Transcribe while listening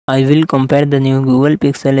I will compare the new Google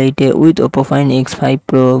Pixel 8a with Oppo Find X5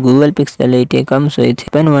 Pro. Google Pixel 8a comes with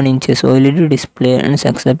 6.1 inches OLED display and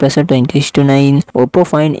success ratio 20:9. Oppo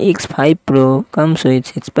Find X5 Pro comes with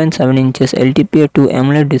 6.7 inches LTPO2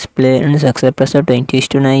 AMOLED display and success ratio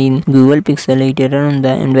 20:9. Google Pixel 8a run on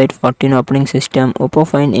the Android 14 operating system. Oppo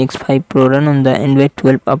Find X5 Pro run on the Android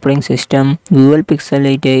 12 operating system. Google Pixel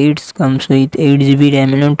 8a it comes with 8GB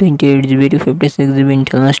RAM and 28GB to 56GB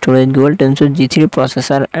internal storage. Dual Tensor G3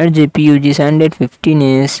 processor and GPU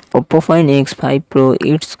G715S. Oppo Find X5 Pro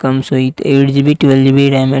it comes with 8GB 12GB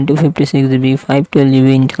RAM and 256GB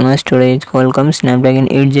 512GB internal storage. Qualcomm Snapdragon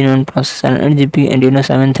 8 Gen 1 processor and GPU Adreno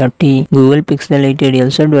 730. Google Pixel 8a real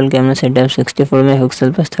dual camera setup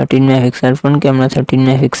 64MP plus 13MP, front camera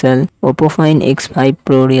 13MP. Oppo Find X5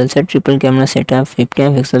 Pro real triple camera setup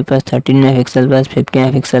 50MP plus 13MP plus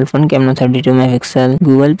 50MP, front camera 32MP.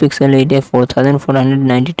 Google Pixel 8a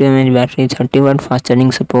 4492 mAh battery, 30W fast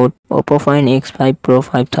charging support. Oppo Find X5 Pro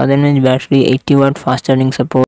 5000 mAh battery, 80W fast charging support.